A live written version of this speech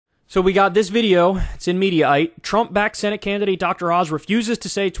So we got this video. It's in Mediaite. Trump-backed Senate candidate Dr. Oz refuses to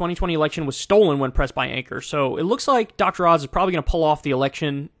say 2020 election was stolen when pressed by Anchor. So it looks like Dr. Oz is probably going to pull off the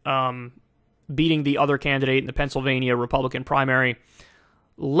election, beating the other candidate in the Pennsylvania Republican primary.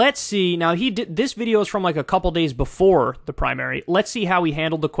 Let's see. Now, this video is from like a couple days before the primary. Let's see how he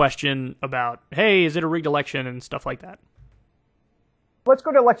handled the question about, hey, is it a rigged election and stuff like that. Let's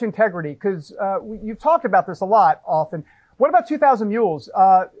go to election integrity, because you've talked about this a lot often. What about 2,000 Mules?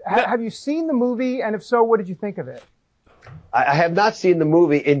 Have you seen the movie? And if so, what did you think of it? I have not seen the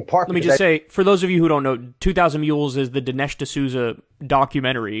movie, in part. Let me just say, for those of you who don't know, 2,000 Mules is the Dinesh D'Souza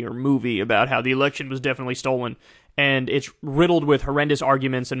documentary or movie about how the election was definitely stolen. And it's riddled with horrendous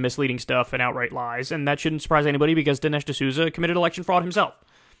arguments and misleading stuff and outright lies. And that shouldn't surprise anybody because Dinesh D'Souza committed election fraud himself.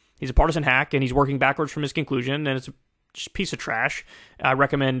 He's a partisan hack, and he's working backwards from his conclusion, and it's a piece of trash. I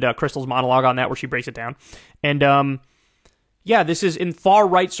recommend Crystal's monologue on that where she breaks it down. And, yeah, this is in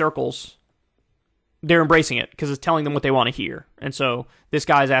far-right circles. They're embracing it because it's telling them what they want to hear. And so this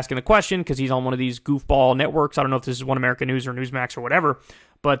guy's asking the question because he's on one of these goofball networks. I don't know if this is One American News or Newsmax or whatever,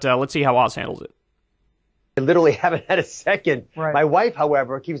 but let's see how Oz handles it. I literally haven't had a second. Right. My wife,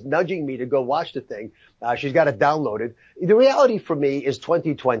 however, keeps nudging me to go watch the thing. She's got it downloaded. The reality for me is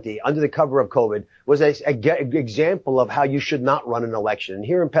 2020, under the cover of COVID, was an example of how you should not run an election. And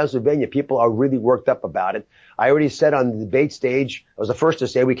here in Pennsylvania, people are really worked up about it. I already said on the debate stage, I was the first to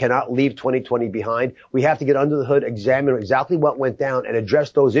say we cannot leave 2020 behind. We have to get under the hood, examine exactly what went down, and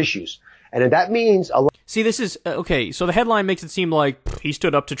address those issues. And that means a lot. See, this is, okay, so the headline makes it seem like he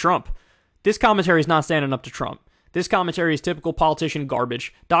stood up to Trump. This commentary is not standing up to Trump. This commentary is typical politician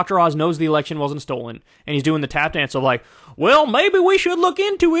garbage. Dr. Oz knows the election wasn't stolen, and he's doing the tap dance of like, well, maybe we should look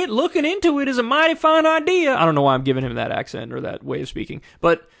into it. Looking into it is a mighty fine idea. I don't know why I'm giving him that accent or that way of speaking,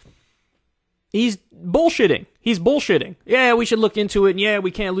 but he's bullshitting. He's bullshitting. Yeah, we should look into it, and yeah, we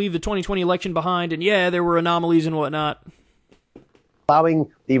can't leave the 2020 election behind, and yeah, there were anomalies and whatnot.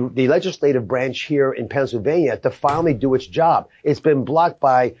 Allowing the legislative branch here in Pennsylvania to finally do its job. It's been blocked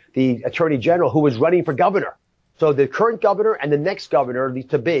by the attorney general who was running for governor. So the current governor and the next governor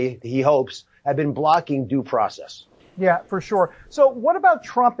to be, he hopes, have been blocking due process. Yeah, for sure. So what about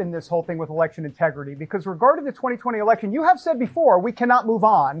Trump in this whole thing with election integrity? Because regarding the 2020 election, you have said before we cannot move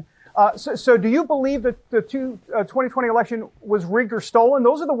on. So do you believe that the 2020 election was rigged or stolen?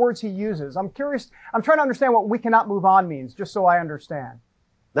 Those are the words he uses. I'm curious. I'm trying to understand what we cannot move on means, just so I understand.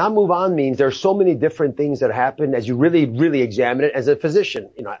 Not move on means there's so many different things that happen as you really, really examine it. As a physician,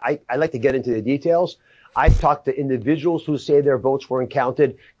 you know, I like to get into the details. I've talked to individuals who say their votes weren't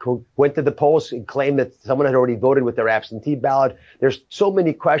counted, who went to the polls and claimed that someone had already voted with their absentee ballot. There's so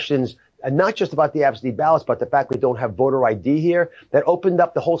many questions, and not just about the absentee ballots, but the fact we don't have voter ID here, that opened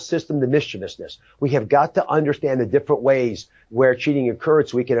up the whole system to mischievousness. We have got to understand the different ways where cheating occurred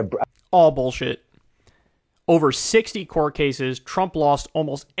so we can... All bullshit. Over 60 court cases, Trump lost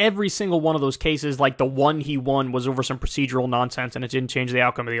almost every single one of those cases, like the one he won was over some procedural nonsense and it didn't change the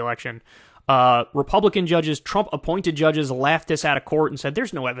outcome of the election. Republican judges, Trump-appointed judges, laughed this out of court and said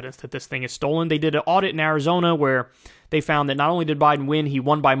there's no evidence that this thing is stolen. They did an audit in Arizona where they found that not only did Biden win, he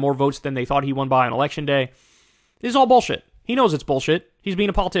won by more votes than they thought he won by on Election Day. This is all bullshit. He knows it's bullshit. He's being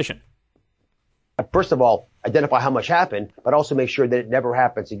a politician. First of all, identify how much happened, but also make sure that it never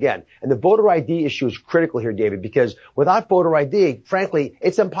happens again. And the voter ID issue is critical here, David, because without voter ID, frankly,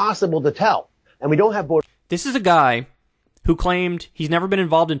 it's impossible to tell. And we don't have voter... This is a guy who claimed he's never been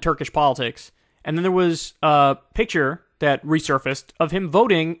involved in Turkish politics. And then there was a picture that resurfaced of him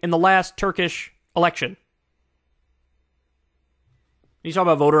voting in the last Turkish election. He's talking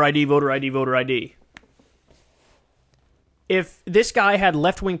about voter ID, voter ID, voter ID. If this guy had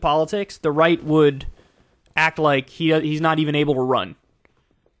left-wing politics, the right would act like he's not even able to run.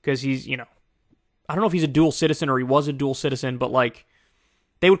 Because he's, you know, I don't know if he's a dual citizen or he was a dual citizen, but, like,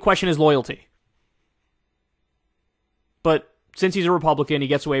 they would question his loyalty. But since he's a Republican, he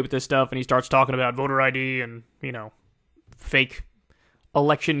gets away with this stuff, and he starts talking about voter ID and, you know, fake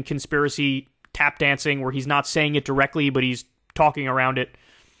election conspiracy tap dancing where he's not saying it directly, but he's talking around it.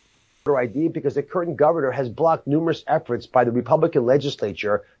 Voter ID because the current governor has blocked numerous efforts by the Republican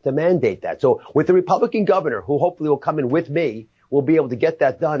legislature to mandate that. So with the Republican governor, who hopefully will come in with me, we'll be able to get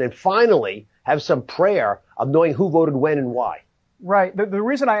that done and finally have some prayer of knowing who voted when and why. Right. The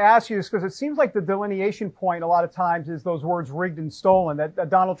reason I ask you is because it seems like the delineation point a lot of times is those words rigged and stolen that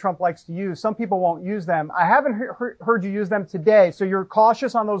Donald Trump likes to use. Some people won't use them. I haven't heard you use them today. So you're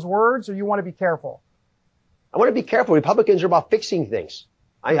cautious on those words or you want to be careful? I want to be careful. Republicans are about fixing things.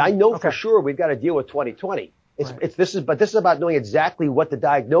 I know for sure we've got to deal with 2020. This is about knowing exactly what the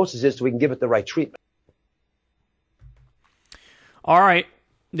diagnosis is so we can give it the right treatment. All right.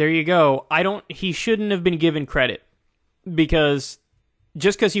 There you go. He shouldn't have been given credit, because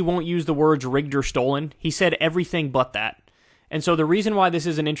just because he won't use the words rigged or stolen, he said everything but that. And so the reason why this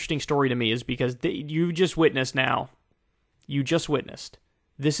is an interesting story to me is because you just witnessed,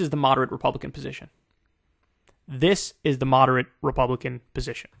 this is the moderate Republican position. This is the moderate Republican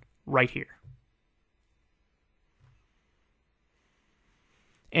position right here.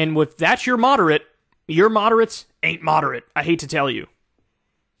 And if that's your moderates ain't moderate. I hate to tell you.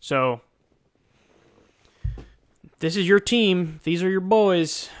 So, this is your team. These are your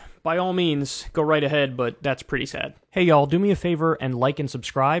boys. By all means, go right ahead, but that's pretty sad. Hey y'all, do me a favor and like and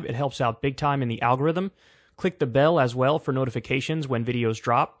subscribe. It helps out big time in the algorithm. Click the bell as well for notifications when videos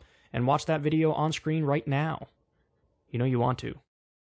drop, and watch that video on screen right now. You know you want to.